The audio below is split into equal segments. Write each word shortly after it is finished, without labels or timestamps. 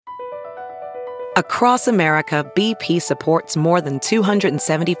Across America, BP supports more than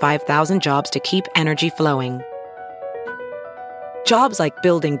 275,000 jobs to keep energy flowing. Jobs like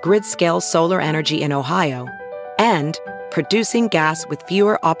building grid-scale solar energy in Ohio and producing gas with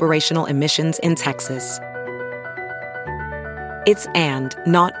fewer operational emissions in Texas. It's and,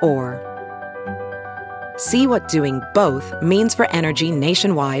 not or. See what doing both means for energy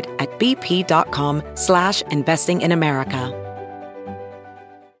nationwide at bp.com/investing in America.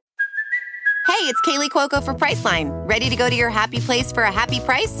 Hey, it's Kaylee Cuoco for Priceline. Ready to go to your happy place for a happy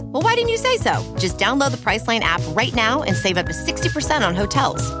price? Well, why didn't you say so? Just download the Priceline app right now and save up to 60% on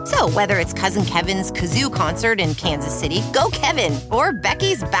hotels. So whether it's Cousin Kevin's Kazoo Concert in Kansas City, go Kevin, or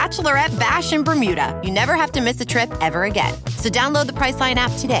Becky's Bachelorette Bash in Bermuda, you never have to miss a trip ever again. So download the Priceline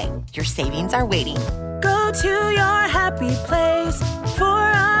app today. Your savings are waiting. Go to your happy place for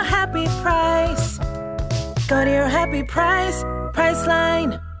a happy price. Go to your happy price,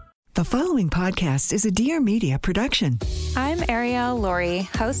 Priceline. The following podcast is a Dear Media production. I'm Ariel Laurie,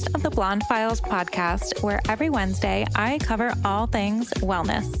 host of the Blonde Files podcast, where every Wednesday I cover all things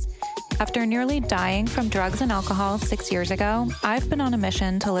wellness. After nearly dying from drugs and alcohol 6 years ago, I've been on a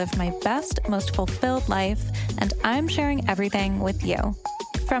mission to live my best, most fulfilled life, and I'm sharing everything with you.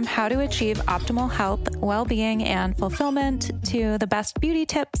 From how to achieve optimal health, well-being, and fulfillment to the best beauty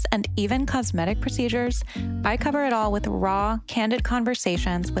tips and even cosmetic procedures, I cover it all with raw, candid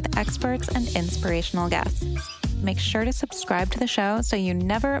conversations with experts and inspirational guests. Make sure to subscribe to the show so you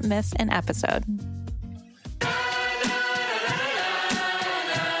never miss an episode.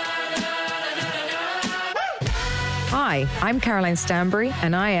 Hi, I'm Caroline Stanbury,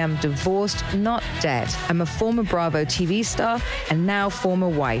 and I am divorced, not dead. I'm a former Bravo TV star and now former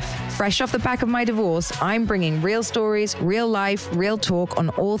wife. Fresh off the back of my divorce, I'm bringing real stories, real life, real talk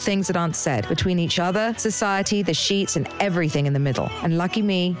on all things that aren't said between each other, society, the sheets, and everything in the middle. And lucky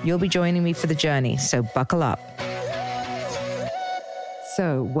me, you'll be joining me for the journey, so buckle up.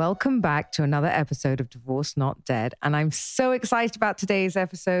 So, welcome back to another episode of Divorced Not Dead. And I'm so excited about today's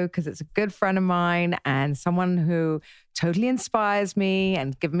episode because it's a good friend of mine and someone who totally inspires me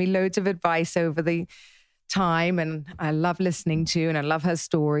and given me loads of advice over the time. And I love listening to and I love her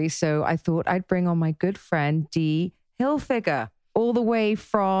story. So I thought I'd bring on my good friend, Dee Hilfiger, all the way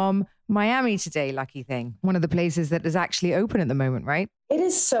from Miami today, lucky thing. One of the places that is actually open at the moment, right? It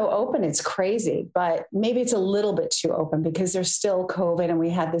is so open. It's crazy, but maybe it's a little bit too open because there's still COVID and we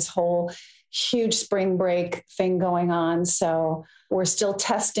had this whole huge spring break thing going on. So we're still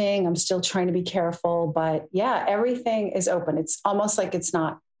testing. I'm still trying to be careful, but yeah, everything is open. It's almost like it's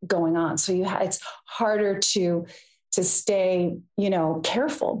not going on. So it's harder to stay,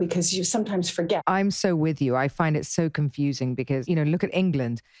 careful because you sometimes forget. I'm so with you. I find it so confusing because, look at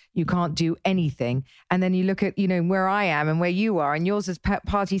England. You can't do anything. And then you look at, where I am and where you are, and yours is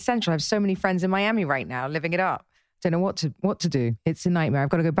party central. I have so many friends in Miami right now living it up. Don't know what to do. It's a nightmare. I've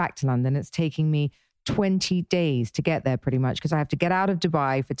got to go back to London. It's taking me 20 days to get there pretty much because I have to get out of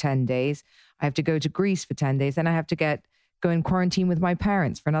Dubai for 10 days. I have to go to Greece for 10 days. Then I have to go in quarantine with my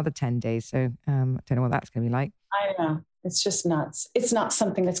parents for another 10 days. So I don't know what that's going to be like. I know. It's just nuts. It's not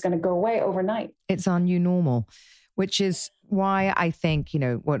something that's going to go away overnight. It's our new normal, which is why I think,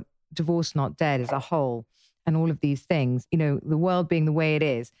 what Divorced Not Dead as a whole and all of these things, the world being the way it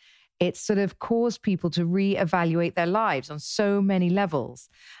is, it's sort of caused people to reevaluate their lives on so many levels.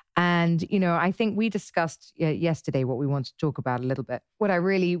 And, I think we discussed yesterday what we want to talk about a little bit. What I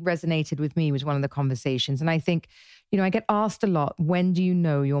really resonated with me was one of the conversations. And I think, I get asked a lot, when do you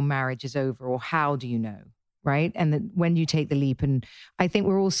know your marriage is over or how do you know? Right? And when you take the leap. And I think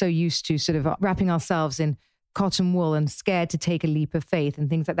we're also used to sort of wrapping ourselves in cotton wool and scared to take a leap of faith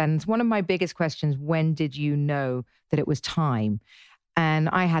and things like that. And it's one of my biggest questions, when did you know that it was time? And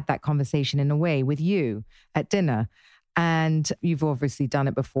I had that conversation in a way with you at dinner. And you've obviously done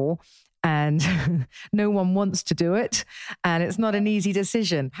it before. And no one wants to do it. And it's not an easy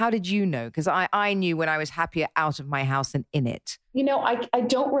decision. How did you know? Because I knew when I was happier out of my house than in it. I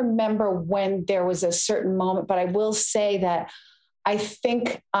don't remember when there was a certain moment, but I will say that I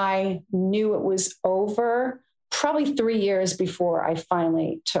think I knew it was over probably 3 years before I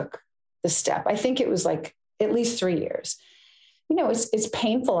finally took the step. I think it was like at least 3 years. It's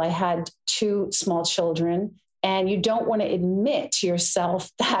painful. I had 2 small children. And you don't want to admit to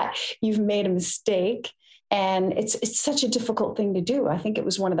yourself that you've made a mistake. And it's such a difficult thing to do. I think it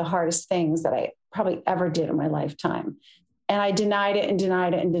was one of the hardest things that I probably ever did in my lifetime. And I denied it and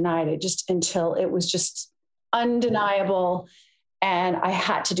denied it and denied it just until it was just undeniable. And I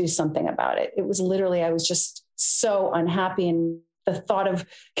had to do something about it. It was literally, I was just so unhappy. And the thought of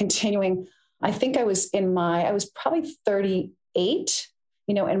continuing, I think I was probably 38,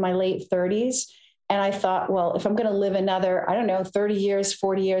 in my late 30s. And I thought, well, if I'm going to live another, I don't know, 30 years,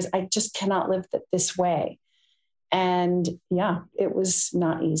 40 years, I just cannot live this way. And yeah, it was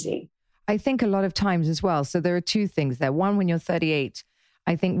not easy. I think a lot of times as well. So there are two things there. One, when you're 38,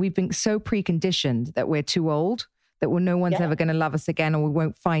 I think we've been so preconditioned that we're too old, that no one's ever going to love us again, or we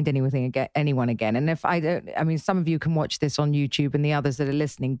won't find anyone again. And if I don't, I mean, some of you can watch this on YouTube, and the others that are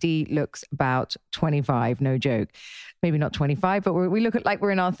listening, Dee looks about 25, no joke. Maybe not 25, but we look like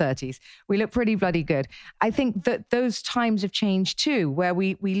we're in our 30s. We look pretty bloody good. I think that those times have changed too, where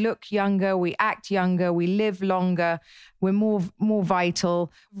we look younger, we act younger, we live longer, we're more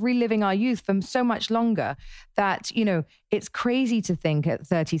vital, reliving our youth for so much longer that, it's crazy to think at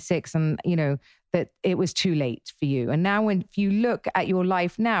 36 and, that it was too late for you. And now if you look at your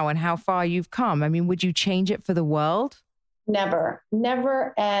life now and how far you've come, I mean, would you change it for the world? Never.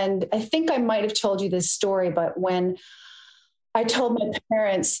 And I think I might have told you this story, but when I told my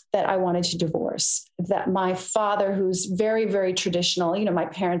parents that I wanted to divorce, that my father, who's very, very traditional, my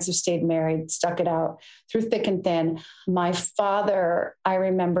parents have stayed married, stuck it out through thick and thin. My father, I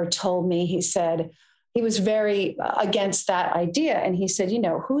remember, told me, he said, he was very against that idea. And he said,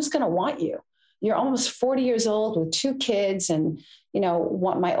 who's going to want you? You're almost 40 years old with 2 kids. And,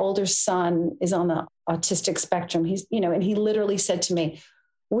 what my older son is on the autistic spectrum. He's, and he literally said to me,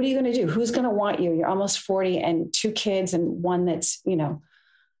 what are you going to do? Who's going to want you? You're almost 40 and 2 kids and one that's,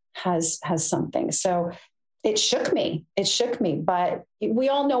 has something. So it shook me, but we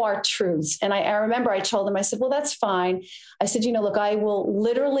all know our truths. And I remember I told them, I said, well, that's fine. I said, look, I will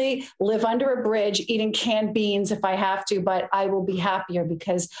literally live under a bridge eating canned beans if I have to, but I will be happier,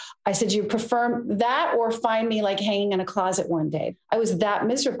 because I said, you prefer that or find me like hanging in a closet one day? I was that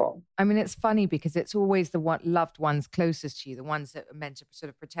miserable. I mean, it's funny because it's always the loved ones closest to you, the ones that are meant to sort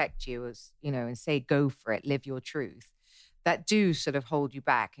of protect you, as, and say, go for it, live your truth, that do sort of hold you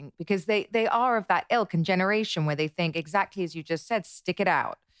back. And because they are of that ilk and generation where they think exactly as you just said, stick it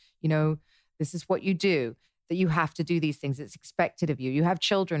out. This is what you do, that you have to do these things. It's expected of you. You have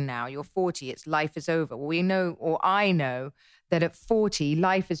children now, you're 40, it's life is over. Well, we know, or I know, that at 40,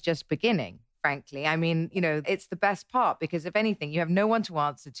 life is just beginning, frankly. I mean, it's the best part, because if anything, you have no one to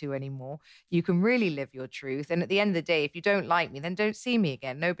answer to anymore. You can really live your truth. And at the end of the day, if you don't like me, then don't see me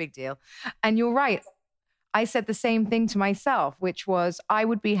again. No big deal. And you're right. I said the same thing to myself, which was I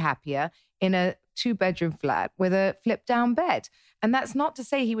would be happier in a 2-bedroom flat with a flip down bed. And that's not to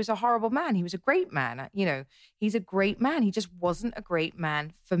say he was a horrible man. He was a great man. He's a great man. He just wasn't a great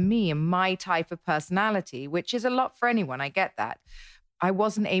man for me and my type of personality, which is a lot for anyone. I get that. I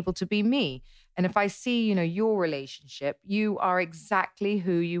wasn't able to be me. And if I see, your relationship, you are exactly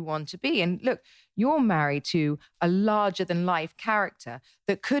who you want to be. And look, you're married to a larger than life character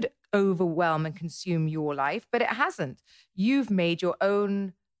that could overwhelm and consume your life, but it hasn't. You've made your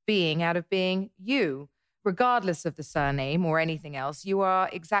own being out of being you, regardless of the surname or anything else. You are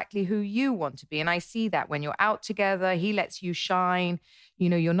exactly who you want to be. And I see that when you're out together, he lets you shine,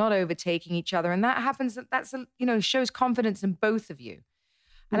 you're not overtaking each other. And that happens, shows confidence in both of you.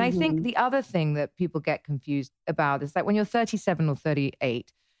 And I think the other thing that people get confused about is that when you're 37 or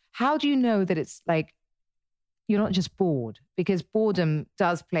 38, how do you know that it's like, you're not just bored? Because boredom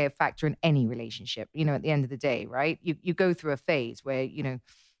does play a factor in any relationship, at the end of the day, right? You go through a phase where,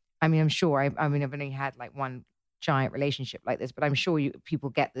 I'm sure, I've only had like one giant relationship like this, but I'm sure people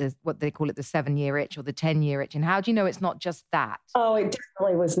get what they call it, the 7-year itch or the 10-year itch. And how do you know it's not just that? Oh, it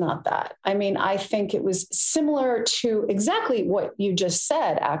definitely was not that. I mean, I think it was similar to exactly what you just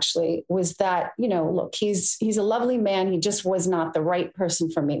said, actually, was that, look, he's a lovely man. He just was not the right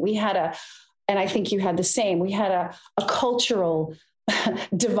person for me. And I think you had the same, we had a cultural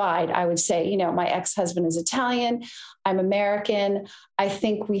divide, I would say. My ex-husband is Italian, I'm American. I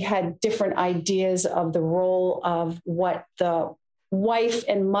think we had different ideas of the role of what the wife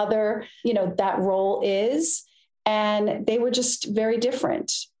and mother, that role is. And they were just very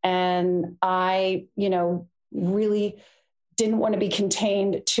different. And I, really didn't want to be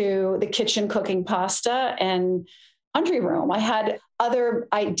contained to the kitchen cooking pasta and laundry room. I had other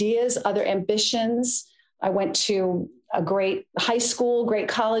ideas, other ambitions. I went to a great high school, great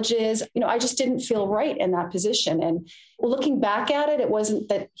colleges. I just didn't feel right in that position. And looking back at it, it wasn't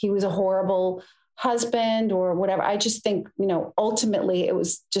that he was a horrible husband or whatever. I just think, ultimately it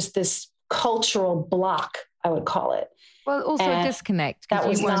was just this cultural block, I would call it. Well, also a disconnect. That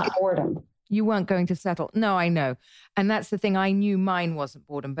was not boredom. You weren't going to settle. No, I know. And that's the thing. I knew mine wasn't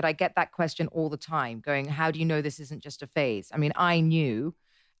boredom, but I get that question all the time going, how do you know this isn't just a phase? I mean, I knew,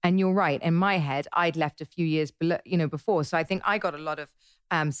 and you're right. In my head, I'd left a few years before. So I think I got a lot of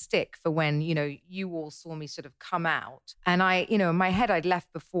stick for when, you all saw me sort of come out. And I, in my head, I'd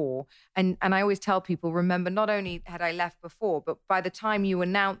left before. And I always tell people, remember, not only had I left before, but by the time you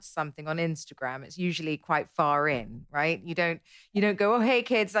announce something on Instagram, it's usually quite far in, right? You don't go, oh, hey,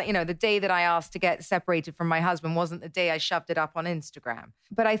 kids, the day that I asked to get separated from my husband wasn't the day I shoved it up on Instagram.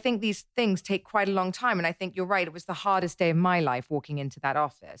 But I think these things take quite a long time. And I think you're right. It was the hardest day of my life walking into that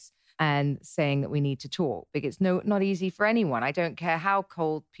office and saying that we need to talk, because it's not easy for anyone. I don't care how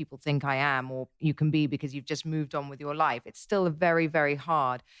cold people think I am or you can be because you've just moved on with your life. It's still a very, very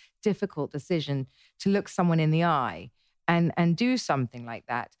hard, difficult decision to look someone in the eye and do something like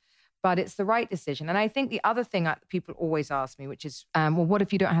that. But it's the right decision. And I think the other thing that people always ask me, which is, well, what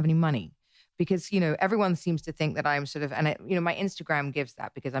if you don't have any money? Because, everyone seems to think that I'm sort of, and my Instagram gives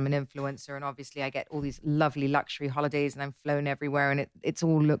that because I'm an influencer and obviously I get all these lovely luxury holidays and I'm flown everywhere and it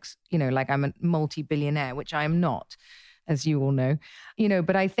all looks, like I'm a multi-billionaire, which I am not, as you all know,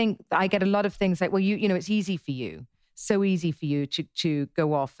 but I think I get a lot of things like, well, it's easy for you. So easy for you to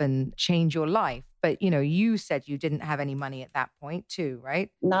go off and change your life. But, you said you didn't have any money at that point too, right?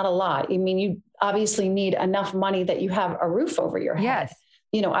 Not a lot. I mean, you obviously need enough money that you have a roof over your head. Yes.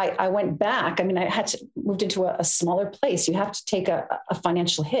 I went back. I mean, I had to moved into a smaller place. You have to take a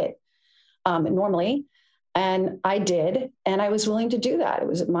financial hit normally. And I did. And I was willing to do that. It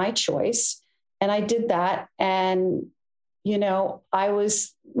was my choice. And I did that. And, I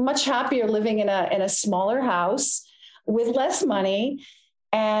was much happier living in a smaller house with less money.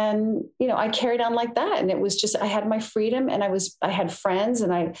 And, I carried on like that. And it was just, I had my freedom and I had friends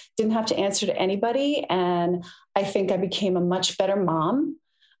and I didn't have to answer to anybody. And I think I became a much better mom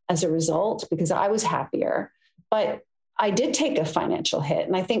as a result because I was happier. But I did take a financial hit.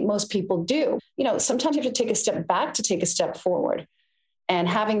 And I think most people do. Sometimes you have to take a step back to take a step forward. And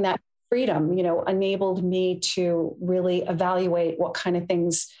having that freedom, enabled me to really evaluate what kind of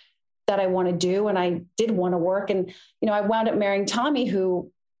things that I want to do. And I did want to work. And, I wound up marrying Tommy,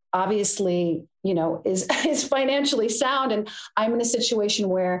 who obviously, is financially sound. And I'm in a situation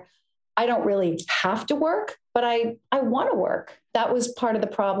where I don't really have to work, but I want to work. That was part of the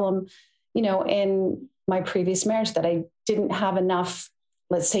problem, in my previous marriage, that I didn't have enough,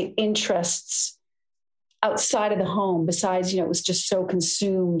 let's say, interests outside of the home. Besides, it was just so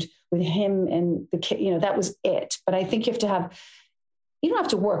consumed with him and the kid, that was it. But I think you don't have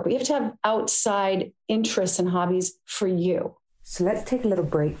to work, but you have to have outside interests and hobbies for you. So let's take a little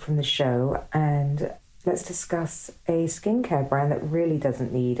break from the show and let's discuss a skincare brand that really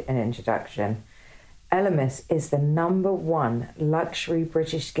doesn't need an introduction. Elemis is the #1 luxury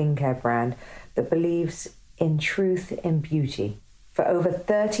British skincare brand that believes in truth in beauty. For over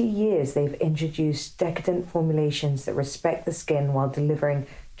 30 years, they've introduced decadent formulations that respect the skin while delivering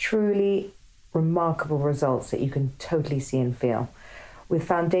truly remarkable results that you can totally see and feel. With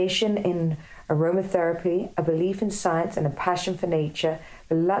foundation in aromatherapy, a belief in science, and a passion for nature,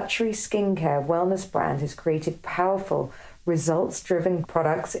 the luxury skincare wellness brand has created powerful, results-driven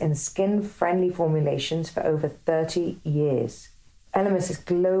products in skin-friendly formulations for over 30 years. Elemis is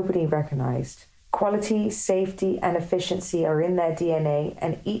globally recognized. Quality, safety, and efficiency are in their DNA,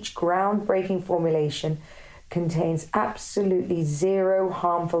 and each groundbreaking formulation contains absolutely zero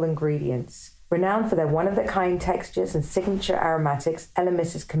harmful ingredients. Renowned for their one-of-a-kind textures and signature aromatics,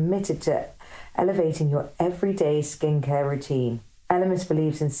 Elemis is committed to elevating your everyday skincare routine. Elemis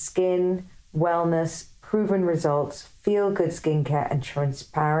believes in skin, wellness, proven results, feel-good skincare, and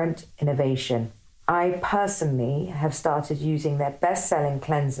transparent innovation. I personally have started using their best-selling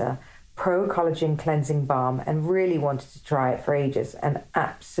cleanser, Pro Collagen Cleansing Balm, and really wanted to try it for ages and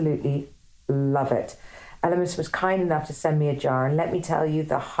absolutely love it. Elemis was kind enough to send me a jar, and let me tell you,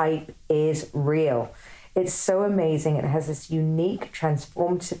 the hype is real. It's so amazing. It has this unique,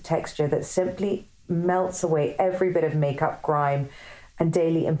 transformative texture that simply melts away every bit of makeup, grime, and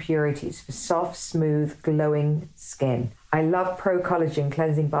daily impurities for soft, smooth, glowing skin. I love Pro Collagen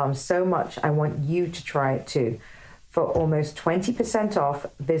Cleansing Balm so much, I want you to try it too. For almost 20% off,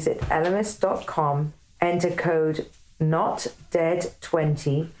 visit elemis.com, enter code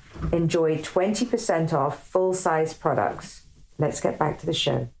NOTDEAD20, enjoy 20% off full-size products. Let's get back to the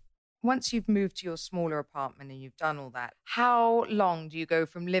show. Once you've moved to your smaller apartment and you've done all that, how long do you go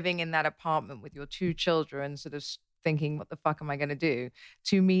from living in that apartment with your 2 children, sort of thinking, what the fuck am I going to do,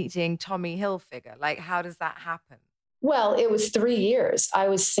 to meeting Tommy Hilfiger? Like, how does that happen? Well, it was 3 years. I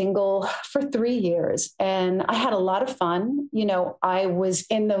was single for 3 years and I had a lot of fun. I was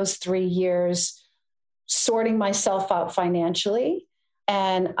in those 3 years sorting myself out financially.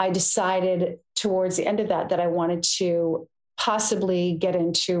 And I decided towards the end of that I wanted to possibly get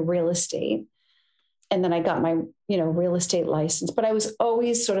into real estate. And then I got my, real estate license, but I was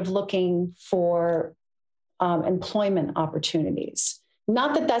always sort of looking for employment opportunities.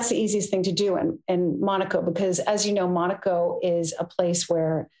 Not that that's the easiest thing to do in Monaco, because as you know, Monaco is a place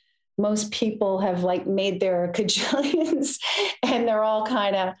where most people have like made their cajillions and they're all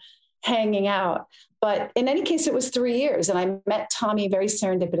kind of hanging out. But in any case, it was 3 years and I met Tommy very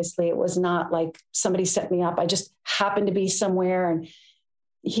serendipitously. It was not like somebody set me up. I just happened to be somewhere and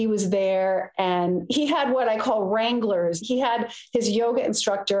he was there and he had what I call wranglers. He had his yoga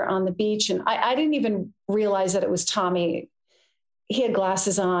instructor on the beach and I didn't even realize that it was Tommy. He had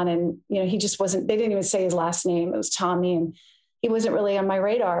glasses on and, he just wasn't, they didn't even say his last name. It was Tommy and he wasn't really on my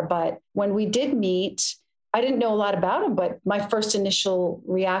radar. But when we did meet, I didn't know a lot about him, but my first initial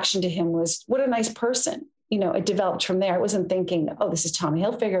reaction to him was, what a nice person. It developed from there. I wasn't thinking, oh, this is Tommy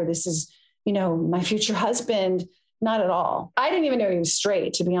Hilfiger. This is, my future husband. Not at all. I didn't even know he was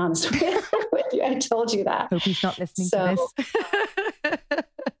straight, to be honest with you. I told you that. Hope he's not listening to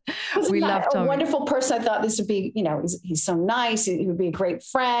this. We love Tommy. A wonderful person. I thought this would be, he's so nice. He would be a great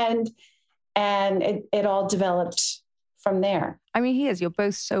friend. And it all developed from there. I mean, he is. You're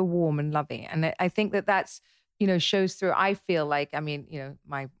both so warm and loving. And I think that's, shows through. I feel like,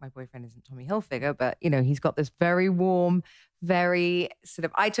 my boyfriend isn't Tommy Hilfiger, but, he's got this very warm, very sort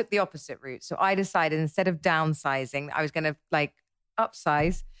of, I took the opposite route. So I decided instead of downsizing, I was going to like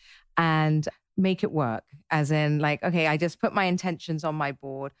upsize and make it work. As in like, okay, I just put my intentions on my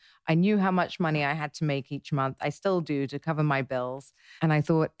board. I knew how much money I had to make each month. I still do to cover my bills. And I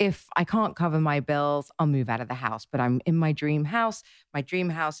thought, if I can't cover my bills, I'll move out of the house. But I'm in my dream house. My dream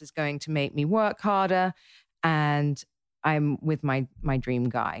house is going to make me work harder. And I'm with my dream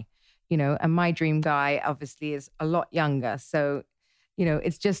guy, and my dream guy obviously is a lot younger. So,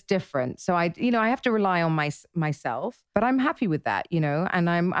 it's just different. So I have to rely on myself, but I'm happy with that, and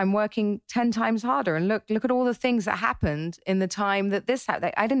I'm working 10 times harder. And look at all the things that happened in the time that this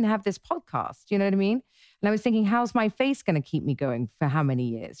happened. I didn't have this podcast, you know what I mean? And I was thinking, how's my face going to keep me going for how many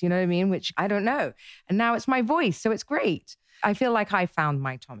years? You know what I mean? Which I don't know. And now it's my voice. So it's great. I feel like I found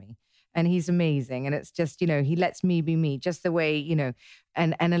my Tommy. And he's amazing. And it's just, he lets me be me just the way,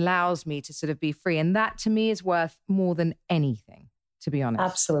 and allows me to sort of be free. And that to me is worth more than anything, to be honest.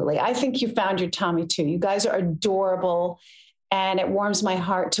 Absolutely. I think you found your Tommy too. You guys are adorable. And it warms my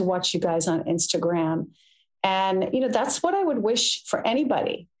heart to watch you guys on Instagram. And, that's what I would wish for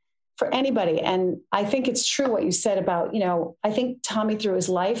anybody. And I think it's true what you said about, I think Tommy through his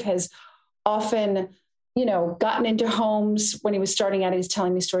life has often gotten into homes when he was starting out. He was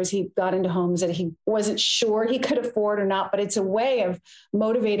telling me stories. He got into homes that he wasn't sure he could afford or not, but it's a way of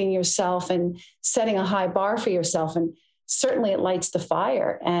motivating yourself and setting a high bar for yourself. And certainly it lights the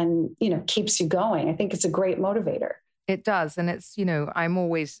fire and, keeps you going. I think it's a great motivator. It does. And it's, I'm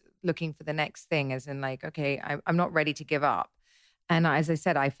always looking for the next thing, as in like, okay, I'm not ready to give up. And as I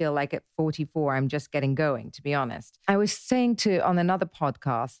said, I feel like at 44, I'm just getting going, to be honest. I was saying on another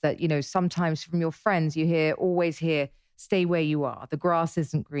podcast that, sometimes from your friends, you always hear, stay where you are. The grass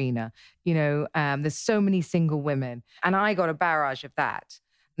isn't greener. There's so many single women. And I got a barrage of that.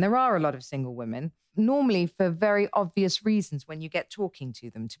 And there are a lot of single women, normally for very obvious reasons when you get talking to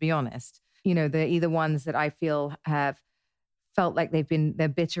them, to be honest. They're either ones that I feel have felt like they're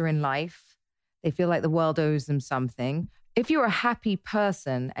bitter in life. They feel like the world owes them something. If you're a happy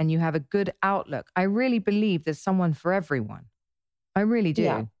person and you have a good outlook, I really believe there's someone for everyone. I really do.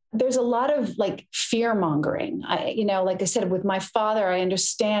 Yeah. There's a lot of like fear mongering. Like I said, with my father, I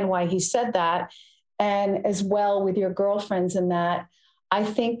understand why he said that. And as well with your girlfriends and that, I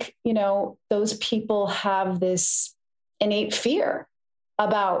think, those people have this innate fear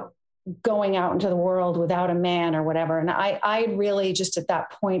about going out into the world without a man or whatever. And I really just at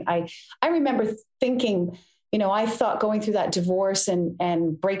that point, I remember thinking, I thought going through that divorce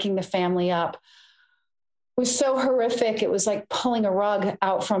and breaking the family up was so horrific. It was like pulling a rug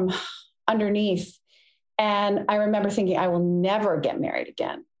out from underneath. And I remember thinking, I will never get married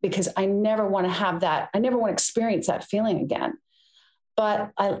again because I never want to have that. I never want to experience that feeling again.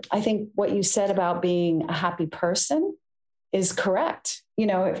 But I think what you said about being a happy person is correct.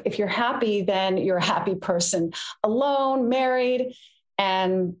 If you're happy, then you're a happy person, alone, married.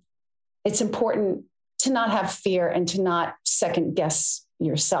 And it's important to not have fear and to not second guess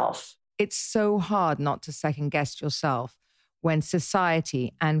yourself. It's so hard not to second guess yourself when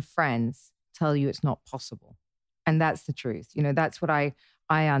society and friends tell you it's not possible. And that's the truth. That's what I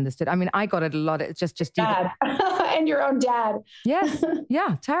understood. I mean, I got it a lot. It's just dad. And your own dad. Yes.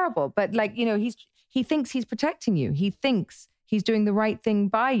 Yeah. Terrible. But like, he thinks he's protecting you. He thinks he's doing the right thing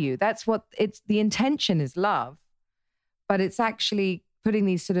by you. That's what the intention is love, but it's actually putting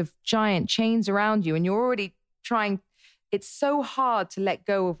these sort of giant chains around you and you're already it's so hard to let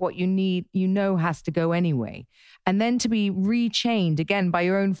go of what you need, has to go anyway. And then to be rechained again by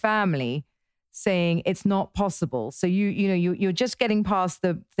your own family saying it's not possible. So you're just getting past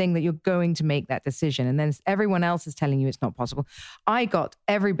the thing that you're going to make that decision. And then everyone else is telling you it's not possible. I got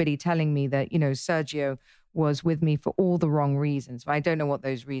everybody telling me that, Sergio was with me for all the wrong reasons. I don't know what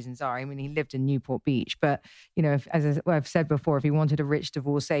those reasons are. I mean, he lived in Newport Beach, but, as I've said before, if he wanted a rich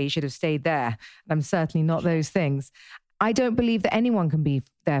divorcee, he should have stayed there. And I'm certainly not those things. I don't believe that anyone can be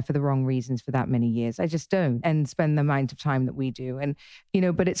there for the wrong reasons for that many years. I just don't, and spend the amount of time that we do. And,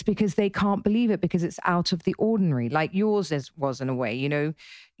 but it's because they can't believe it because it's out of the ordinary, like yours was in a way.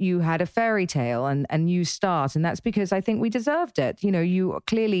 You had a fairy tale and you start, and that's because I think we deserved it. You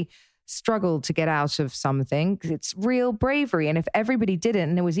clearly struggled to get out of something. It's real bravery. And if everybody did it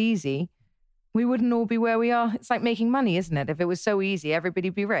and it was easy, we wouldn't all be where we are. It's like making money, isn't it? If it was so easy,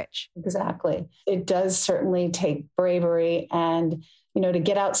 everybody'd be rich. Exactly. It does certainly take bravery. And, to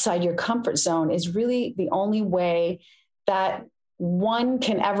get outside your comfort zone is really the only way that one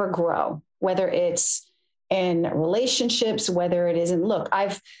can ever grow, whether it's in relationships, whether it is in, look,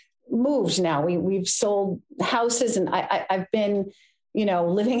 I've moved now. We've sold houses and I've been,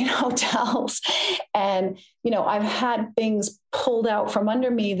 living in hotels and, I've had things pulled out from under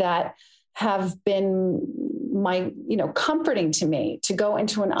me that have been comforting to me to go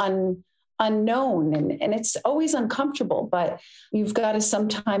into an unknown. And it's always uncomfortable, but you've got to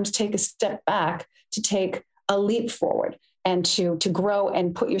sometimes take a step back to take a leap forward and to grow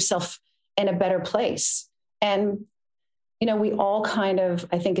and put yourself in a better place. And, we all kind of,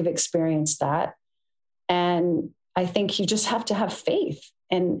 I think, have experienced that. And I think you just have to have faith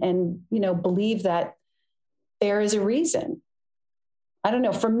and believe that there is a reason. I don't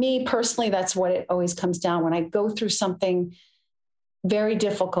know. For me personally, that's what it always comes down. When I go through something very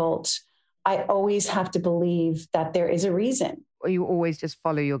difficult, I always have to believe that there is a reason. Or you always just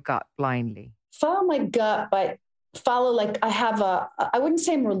follow your gut blindly? Follow my gut, but follow I wouldn't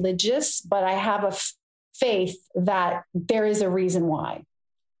say I'm religious, but I have a faith that there is a reason why.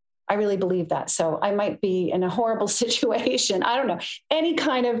 I really believe that. So I might be in a horrible situation. I don't know, any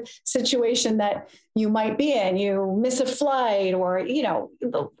kind of situation that you might be in, you miss a flight or, you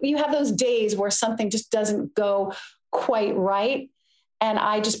have those days where something just doesn't go quite right. And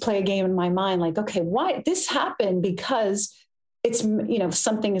I just play a game in my mind, like, okay, why this happened? Because it's,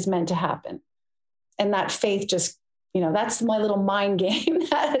 something is meant to happen. And that faith just, that's my little mind game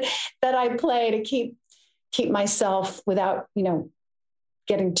that I play to keep myself without,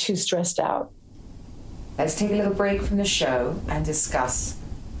 getting too stressed out. Let's take a little break from the show and discuss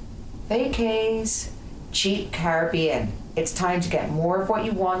vacays, cheap Caribbean. It's time to get more of what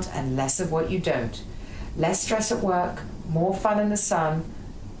you want and less of what you don't. Less stress at work, more fun in the sun,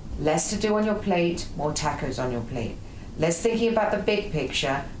 less to do on your plate, more tacos on your plate. Less thinking about the big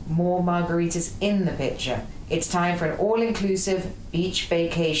picture, more margaritas in the picture. It's time for an all-inclusive beach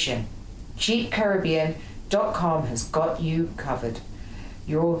vacation. CheapCaribbean.com has got you covered.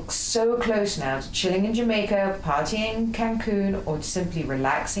 You're so close now to chilling in Jamaica, partying in Cancun, or simply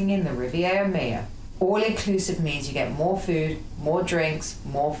relaxing in the Riviera Maya. All-inclusive means you get more food, more drinks,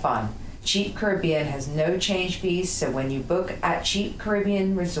 more fun. Cheap Caribbean has no change fees, so when you book at Cheap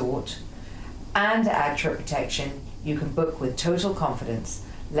Caribbean Resort and add trip protection, you can book with total confidence.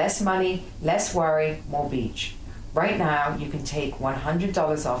 Less money, less worry, more beach. Right now, you can take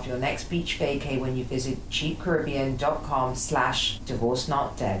 $100 off your next beach vacay when you visit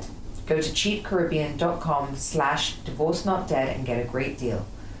cheapcaribbean.com/divorcenotdead. Go to cheapcaribbean.com/divorcenotdead and get a great deal.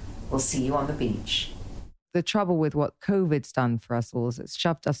 We'll see you on the beach. The trouble with what COVID's done for us all is it's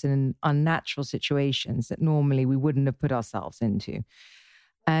shoved us in unnatural situations that normally we wouldn't have put ourselves into.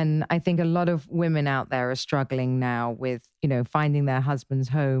 And I think a lot of women out there are struggling now with, finding their husbands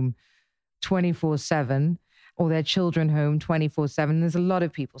home 24/7 or their children home 24/7. There's a lot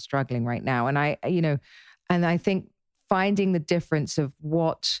of people struggling right now. And I think finding the difference of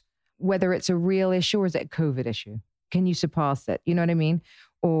whether it's a real issue or is it a COVID issue? Can you surpass it? You know what I mean?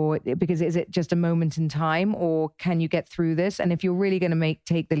 Or because is it just a moment in time or can you get through this? And if you're really going to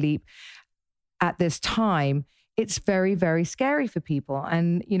take the leap at this time, it's very, very scary for people.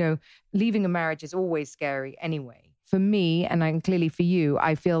 And, leaving a marriage is always scary anyway. For me, and clearly for you,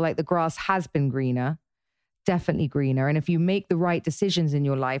 I feel like the grass has been greener, definitely greener. And if you make the right decisions in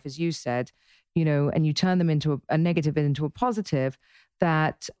your life, as you said, and you turn them into a negative into a positive,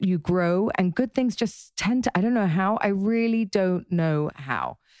 that you grow and good things just tend to, I don't know how, I really don't know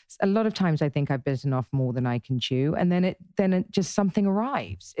how. A lot of times I think I've bitten off more than I can chew. And then it just something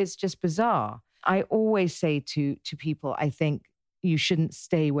arrives. It's just bizarre. I always say to people, I think you shouldn't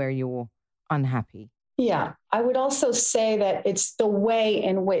stay where you're unhappy. Yeah. I would also say that it's the way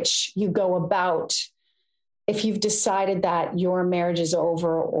in which you go about, if you've decided that your marriage is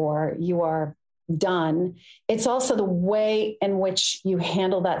over or you are done, it's also the way in which you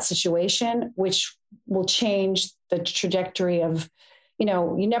handle that situation, which will change the trajectory of,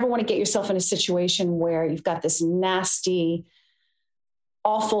 you never want to get yourself in a situation where you've got this nasty,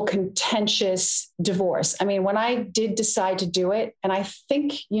 awful, contentious divorce. I mean, when I did decide to do it, and I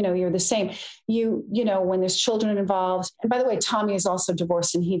think, you're the same, when there's children involved, and by the way, Tommy is also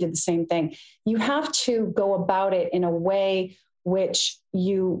divorced and he did the same thing. You have to go about it in a way which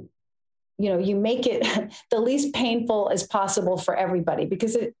you make it the least painful as possible for everybody,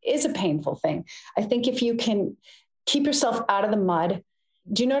 because it is a painful thing. I think if you can keep yourself out of the mud,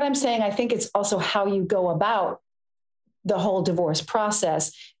 do you know what I'm saying? I think it's also how you go about the whole divorce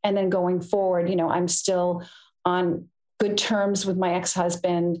process. And then going forward, I'm still on good terms with my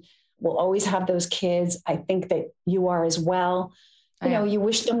ex-husband. We'll always have those kids. I think that you are as well. You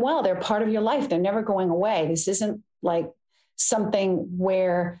wish them well. They're part of your life. They're never going away. This isn't like something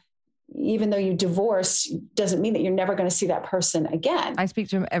where, even though you divorce, doesn't mean that you're never going to see that person again. I speak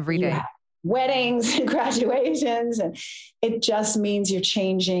to him every day. Weddings and graduations, and it just means you're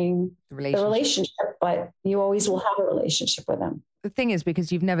changing the relationship, but you always will have a relationship with them. The thing is,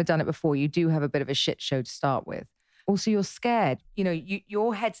 because you've never done it before, you do have a bit of a shit show to start with. Also, you're scared.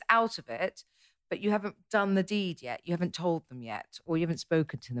 Your head's out of it, but you haven't done the deed yet. You haven't told them yet, or you haven't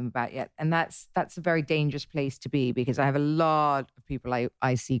spoken to them about it yet. And that's a very dangerous place to be, because I have a lot of people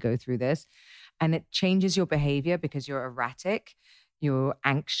I see go through this, and it changes your behavior because you're erratic. You're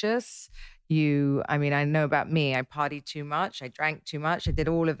anxious. I know about me, I partied too much. I drank too much. I did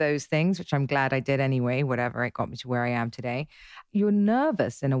all of those things, which I'm glad I did anyway, whatever, it got me to where I am today. You're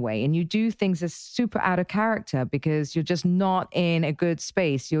nervous in a way, and you do things that's super out of character because you're just not in a good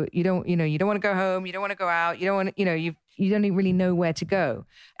space. You don't want to go home. You don't want to go out. You don't want to, you don't really know where to go.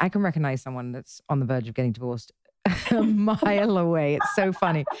 I can recognize someone that's on the verge of getting divorced a mile away. It's so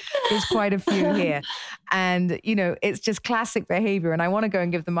funny. There's quite a few here. And, it's just classic behavior. And I want to go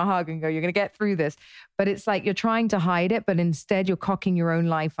and give them a hug and go, you're going to get through this. But it's like you're trying to hide it, but instead you're cocking your own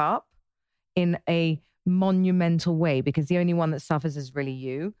life up in a monumental way, because the only one that suffers is really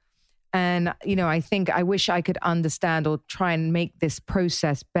you. And, I wish I could understand or try and make this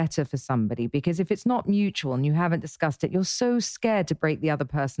process better for somebody, because if it's not mutual and you haven't discussed it, you're so scared to break the other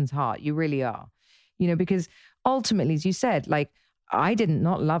person's heart. You really are, because ultimately, as you said, like, I didn't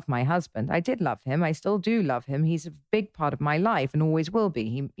not love my husband. I did love him. I still do love him. He's a big part of my life and always will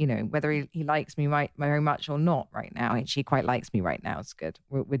be. He, whether he likes me very much or not right now. He quite likes me right now. It's good.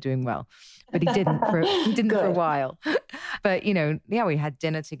 We're doing well. But he didn't for a while. But, we had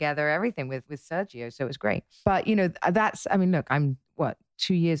dinner together, everything with Sergio. So it was great. But, look, I'm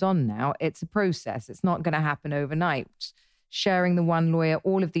 2 years on now. It's a process. It's not going to happen overnight. Sharing the one lawyer,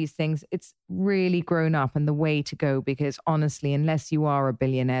 all of these things, it's really grown up and the way to go, because honestly, unless you are a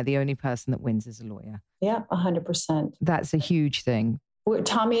billionaire, the only person that wins is a lawyer. Yeah, 100%. That's a huge thing.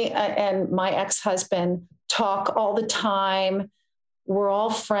 Tommy and my ex-husband talk all the time. We're all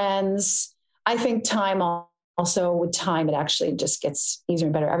friends. I think with time, it actually just gets easier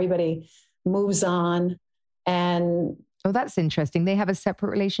and better. Everybody moves on. And oh, that's interesting. They have a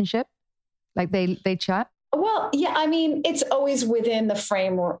separate relationship? Like they chat? Well, yeah, it's always within the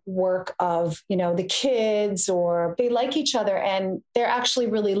framework of, the kids, or they like each other and they're actually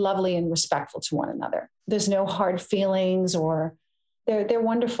really lovely and respectful to one another. There's no hard feelings, or they're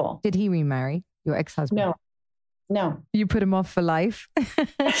wonderful. Did he remarry your ex-husband? No. You put him off for life?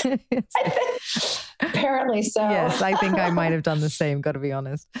 Apparently so. Yes, I think I might have done the same, got to be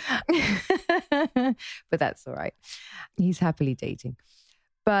honest. But that's all right. He's happily dating.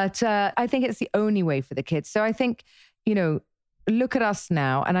 But I think it's the only way for the kids. So I think, look at us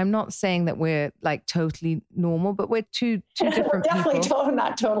now. And I'm not saying that we're like totally normal, but we're two different definitely people.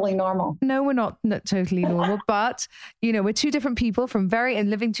 Not totally normal. No, we're not totally normal. But, we're two different people and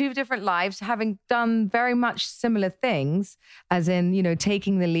living two different lives, having done very much similar things, as in,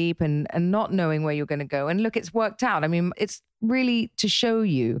 taking the leap and not knowing where you're going to go. And look, it's worked out. It's really to show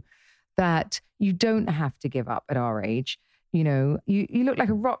you that you don't have to give up at our age. You look like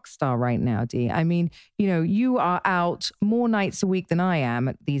a rock star right now, Dee. You are out more nights a week than I am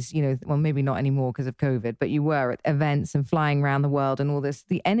at these, well, maybe not anymore because of COVID, but you were at events and flying around the world and all this,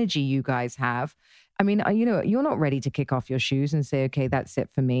 the energy you guys have. You're not ready to kick off your shoes and say, okay, that's it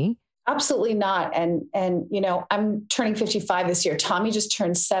for me. Absolutely not. And I'm turning 55 this year. Tommy just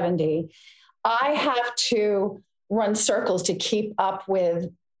turned 70. I have to run circles to keep up with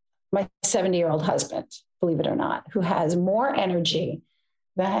my 70-year-old husband, believe it or not, who has more energy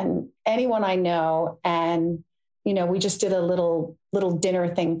than anyone I know. And, we just did a little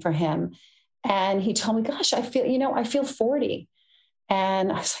dinner thing for him. And he told me, gosh, I feel 40.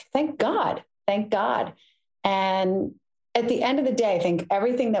 And I was like, thank God. And at the end of the day, I think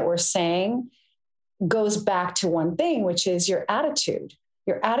everything that we're saying goes back to one thing, which is your attitude.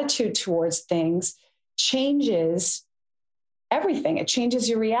 Your attitude towards things changes everything. It changes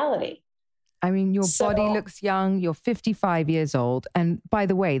your reality. I mean, your body looks young. You're 55 years old. And by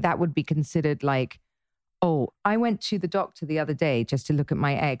the way, that would be considered like, oh, I went to the doctor the other day just to look at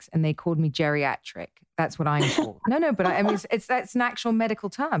my eggs and they called me geriatric. That's what I'm called. No, but I mean, that's an actual medical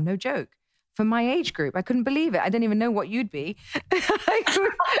term. No joke. For my age group, I couldn't believe it. I didn't even know what you'd be.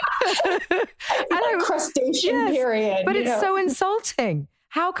 Crustacean period. But it's so insulting.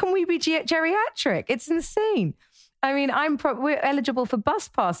 How can we be geriatric? It's insane. I mean, we're eligible for bus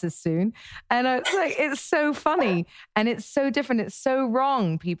passes soon. And it's like, it's so funny. And it's so different. It's so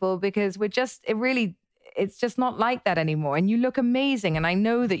wrong, people, because it's just not like that anymore. And you look amazing. And I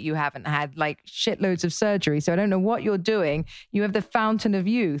know that you haven't had like shitloads of surgery. So I don't know what you're doing. You have the fountain of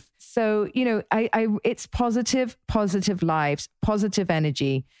youth. So, it's positive lives, positive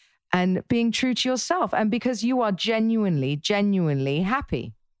energy, and being true to yourself. And because you are genuinely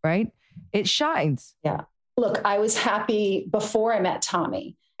happy, right? It shines. Yeah. Look, I was happy before I met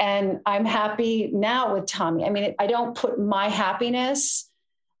Tommy, and I'm happy now with Tommy. I mean, I don't put my happiness,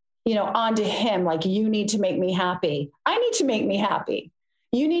 onto him. Like, you need to make me happy. I need to make me happy.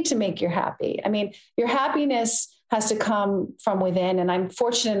 You need to make you happy. I mean, your happiness has to come from within. And I'm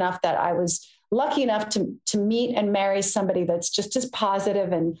fortunate enough that I was lucky enough to meet and marry somebody that's just as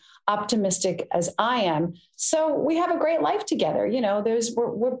positive and optimistic as I am. So we have a great life together.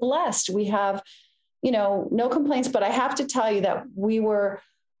 We're blessed. We have, no complaints, but I have to tell you that we were,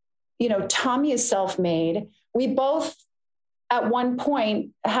 Tommy is self-made. We both at one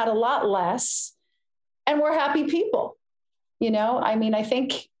point had a lot less, and we're happy people. I mean, I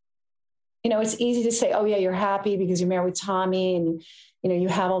think, it's easy to say, oh yeah, you're happy because you're married with Tommy and, you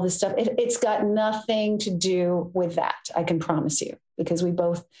have all this stuff. It's got nothing to do with that. I can promise you, because we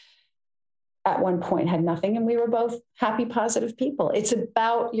both at one point had nothing and we were both happy, positive people. It's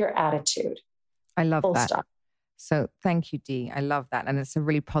about your attitude. I love Full that. stop. So thank you, Dee. I love that. And it's a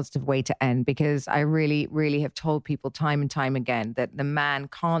really positive way to end, because I really, really have told people time and time again that the man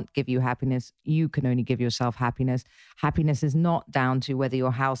can't give you happiness. You can only give yourself happiness. Happiness is not down to whether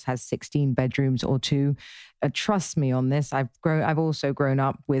your house has 16 bedrooms or 2. Trust me on this. I've also grown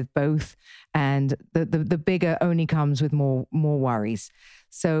up with both, and the bigger only comes with more worries.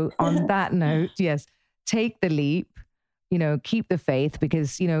 So on that note, yes, take the leap. Keep the faith,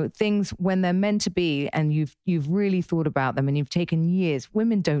 because, things, when they're meant to be and you've really thought about them and you've taken years,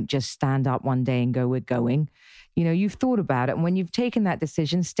 women don't just stand up one day and go, we're going. You've thought about it. And when you've taken that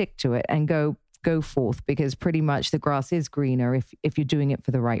decision, stick to it and go forth, because pretty much the grass is greener if you're doing it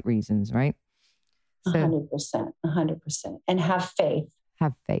for the right reasons, right? So, 100%. And have faith.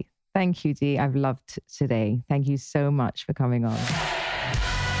 Have faith. Thank you, Dee. I've loved today. Thank you so much for coming on.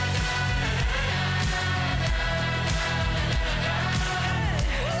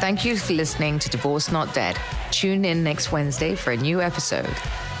 Thank you for listening to Divorce Not Dead. Tune in next Wednesday for a new episode.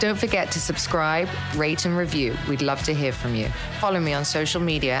 Don't forget to subscribe, rate, and review. We'd love to hear from you. Follow me on social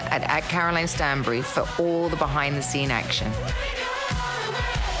media at Caroline Stanbury for all the behind-the-scene action.